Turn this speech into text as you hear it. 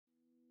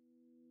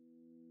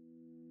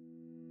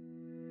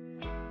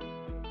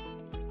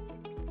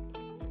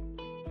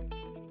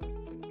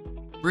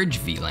Bridge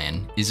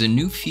VLAN is a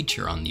new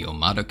feature on the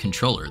Omada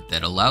controller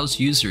that allows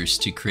users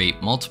to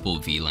create multiple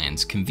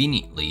VLANs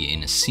conveniently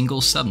in a single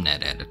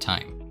subnet at a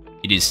time.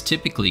 It is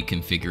typically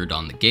configured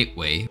on the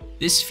gateway.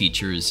 This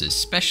feature is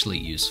especially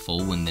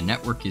useful when the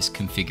network is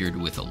configured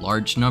with a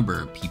large number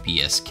of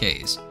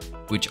PPSKs,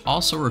 which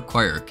also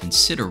require a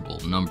considerable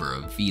number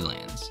of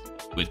VLANs.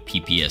 With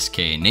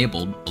PPSK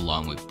enabled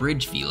along with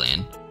Bridge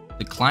VLAN,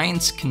 the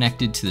clients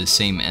connected to the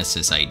same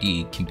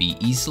SSID can be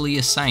easily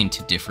assigned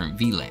to different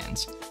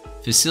VLANs,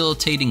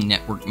 facilitating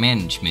network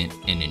management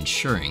and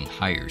ensuring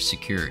higher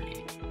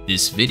security.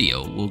 This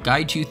video will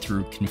guide you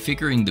through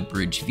configuring the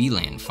Bridge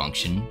VLAN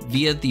function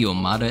via the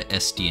Omada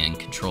SDN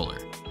controller.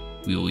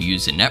 We will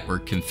use a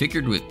network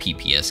configured with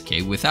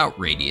PPSK without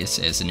radius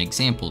as an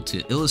example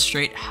to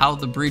illustrate how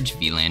the Bridge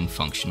VLAN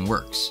function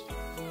works.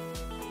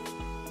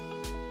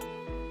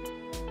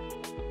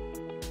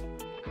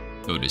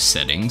 Go to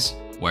Settings,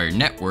 Wire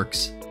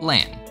Networks,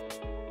 LAN.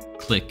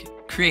 Click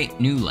Create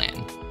New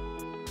LAN.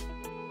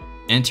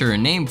 Enter a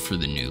name for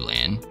the new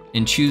LAN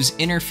and choose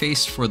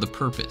Interface for the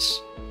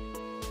purpose.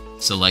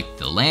 Select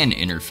the LAN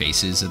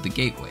interfaces of the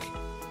gateway.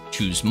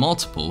 Choose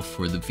Multiple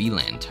for the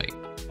VLAN type.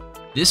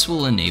 This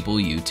will enable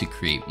you to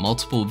create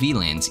multiple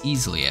VLANs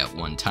easily at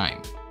one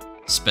time.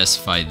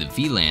 Specify the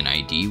VLAN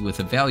ID with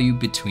a value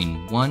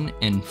between 1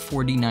 and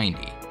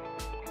 4090.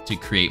 To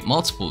create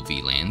multiple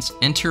VLANs,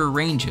 enter a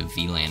range of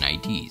VLAN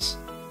IDs.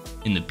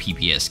 In the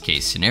PPSK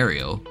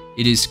scenario,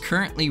 it is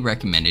currently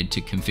recommended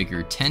to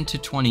configure 10 to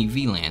 20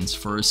 VLANs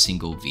for a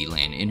single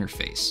VLAN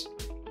interface.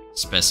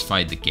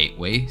 Specify the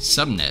gateway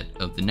subnet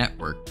of the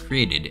network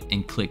created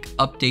and click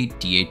Update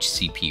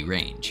DHCP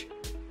range.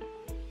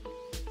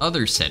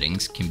 Other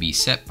settings can be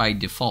set by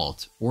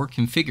default or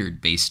configured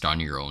based on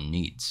your own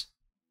needs.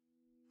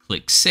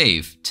 Click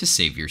Save to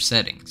save your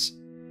settings.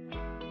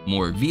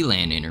 More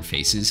VLAN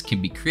interfaces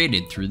can be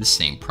created through the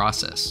same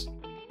process.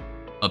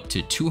 Up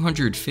to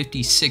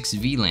 256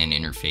 VLAN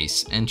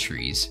interface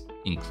entries,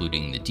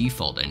 including the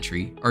default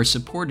entry, are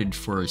supported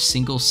for a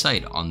single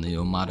site on the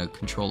Omada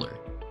controller.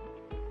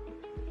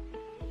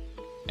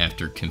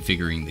 After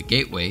configuring the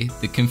gateway,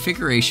 the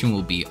configuration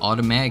will be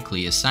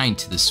automatically assigned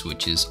to the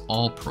switch's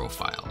All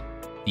profile.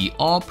 The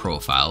All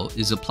profile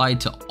is applied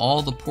to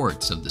all the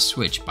ports of the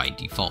switch by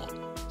default,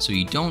 so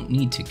you don't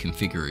need to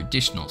configure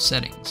additional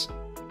settings.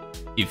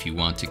 If you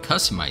want to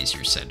customize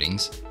your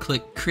settings,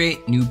 click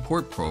Create New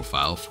Port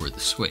Profile for the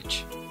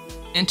switch.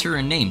 Enter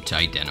a name to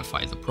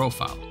identify the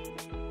profile.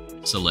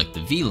 Select the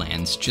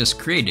VLANs just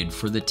created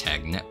for the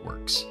tag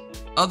networks.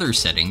 Other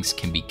settings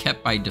can be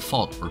kept by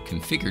default or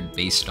configured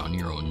based on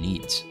your own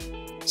needs.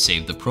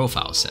 Save the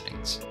profile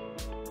settings.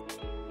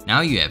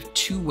 Now you have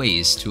two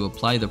ways to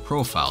apply the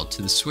profile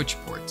to the switch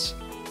ports.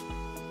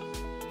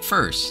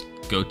 First,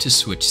 go to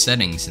Switch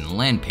Settings in the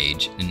LAN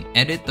page and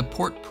edit the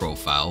port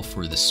profile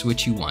for the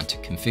switch you want to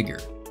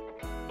configure.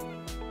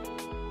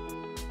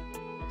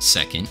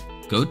 Second,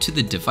 go to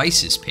the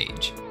Devices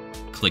page.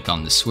 Click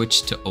on the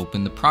switch to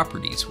open the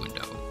Properties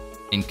window,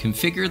 and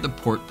configure the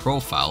port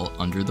profile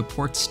under the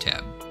Ports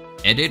tab.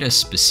 Edit a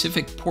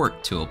specific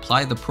port to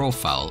apply the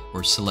profile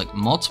or select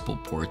multiple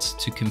ports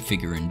to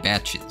configure in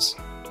batches.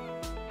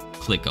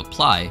 Click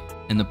Apply,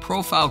 and the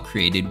profile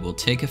created will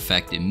take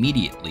effect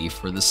immediately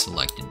for the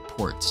selected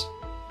ports.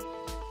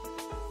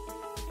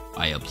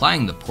 By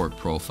applying the port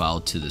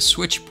profile to the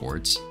switch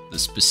ports, the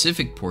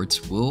specific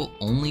ports will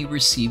only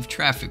receive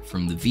traffic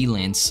from the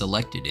VLANs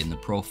selected in the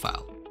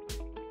profile.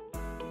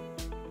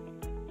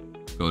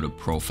 Go to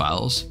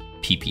Profiles,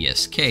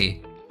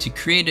 PPSK, to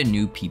create a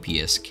new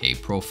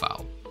PPSK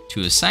profile.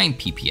 To assign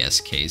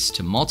PPSKs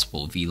to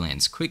multiple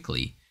VLANs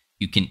quickly,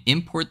 you can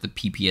import the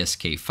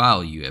PPSK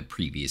file you have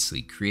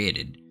previously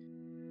created,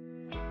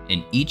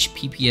 and each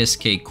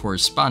PPSK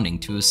corresponding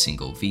to a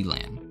single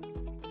VLAN.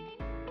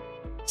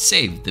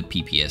 Save the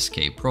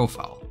PPSK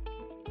profile.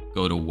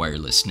 Go to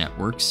Wireless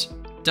Networks,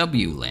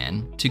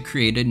 WLAN to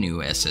create a new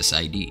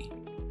SSID.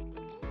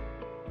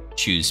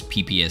 Choose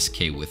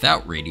PPSK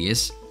without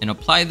radius and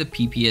apply the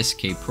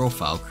PPSK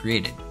profile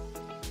created.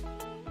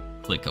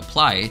 Click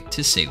Apply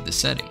to save the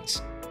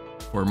settings.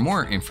 For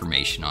more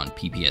information on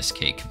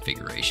PPSK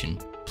configuration,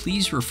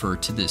 please refer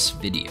to this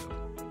video.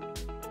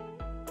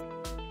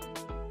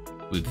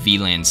 With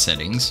VLAN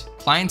settings,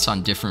 clients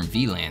on different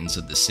VLANs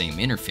of the same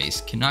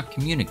interface cannot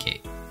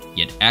communicate,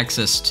 yet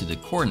access to the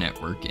core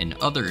network and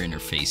other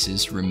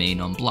interfaces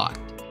remain unblocked.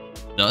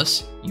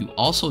 Thus, you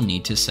also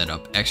need to set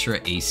up extra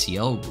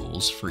ACL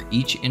rules for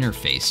each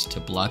interface to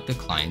block the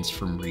clients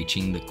from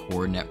reaching the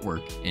core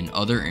network and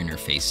other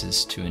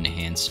interfaces to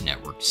enhance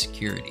network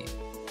security.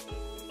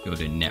 Go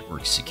to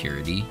Network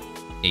Security,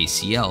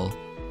 ACL,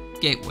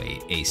 Gateway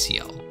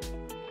ACL.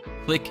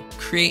 Click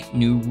Create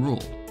New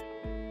Rule.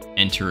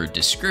 Enter a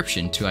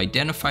description to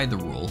identify the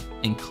rule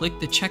and click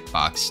the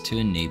checkbox to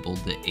enable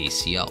the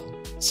ACL.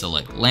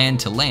 Select LAN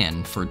to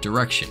LAN for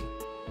direction,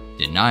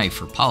 Deny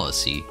for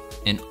policy,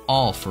 and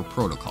All for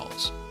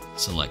protocols.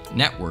 Select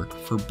Network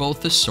for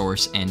both the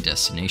source and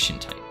destination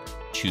type.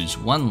 Choose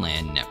one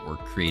LAN network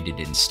created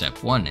in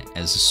Step 1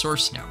 as a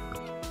source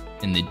network.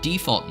 and the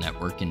default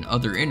network and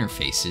other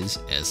interfaces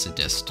as the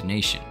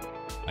destination.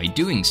 By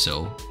doing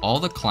so, all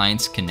the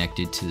clients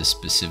connected to the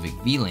specific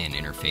VLAN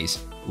interface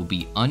will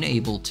be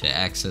unable to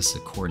access the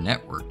core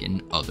network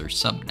and other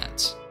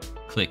subnets.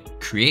 Click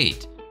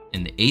Create,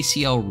 and the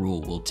ACL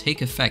rule will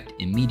take effect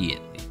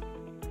immediately.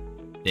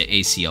 The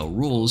ACL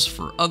rules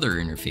for other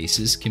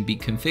interfaces can be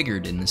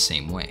configured in the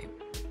same way.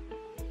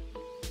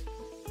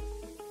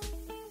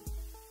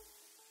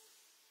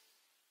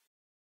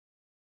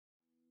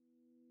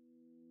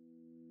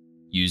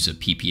 Use a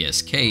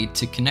PPSK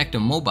to connect a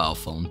mobile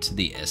phone to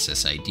the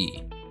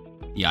SSID.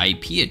 The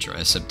IP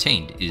address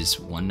obtained is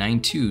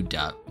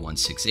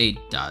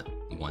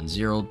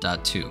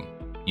 192.168.10.2.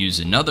 Use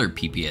another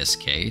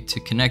PPSK to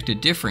connect a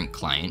different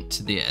client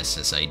to the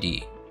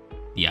SSID.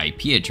 The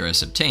IP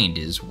address obtained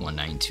is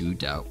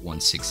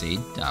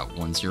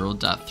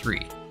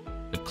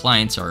 192.168.10.3. The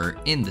clients are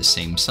in the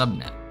same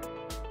subnet.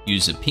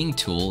 Use a ping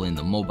tool in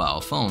the mobile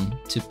phone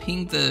to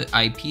ping the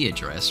IP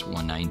address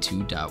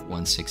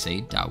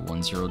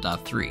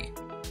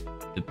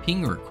 192.168.10.3. The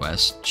ping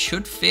request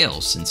should fail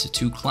since the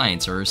two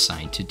clients are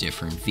assigned to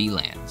different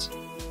VLANs.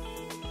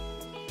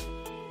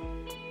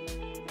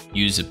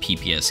 Use a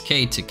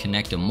PPSK to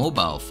connect a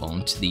mobile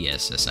phone to the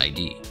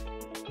SSID.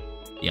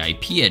 The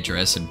IP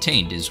address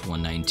obtained is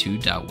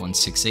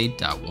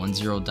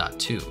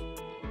 192.168.10.2.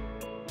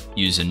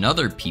 Use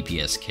another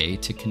PPSK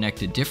to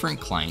connect a different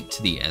client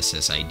to the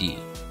SSID.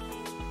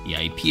 The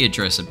IP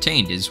address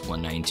obtained is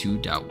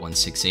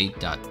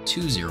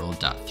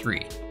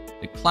 192.168.20.3.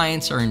 The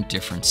clients are in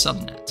different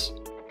subnets.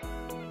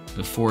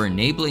 Before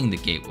enabling the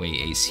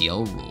gateway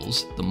ACL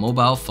rules, the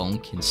mobile phone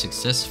can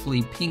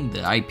successfully ping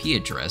the IP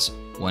address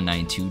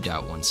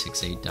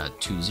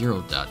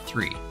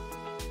 192.168.20.3.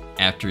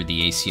 After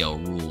the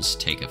ACL rules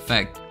take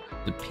effect,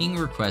 the ping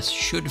request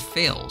should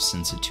fail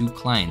since the two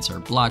clients are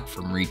blocked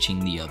from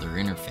reaching the other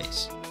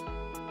interface.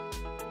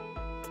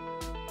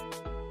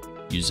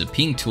 Use a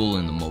ping tool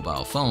in the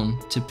mobile phone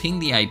to ping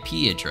the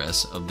IP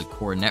address of the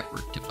core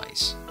network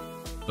device.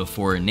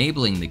 Before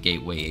enabling the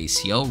gateway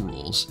ACL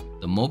rules,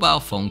 the mobile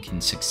phone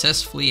can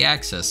successfully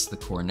access the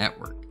core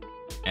network.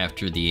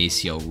 After the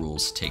ACL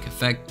rules take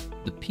effect,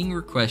 the ping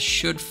request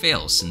should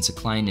fail since a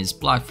client is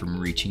blocked from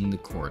reaching the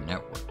core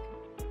network.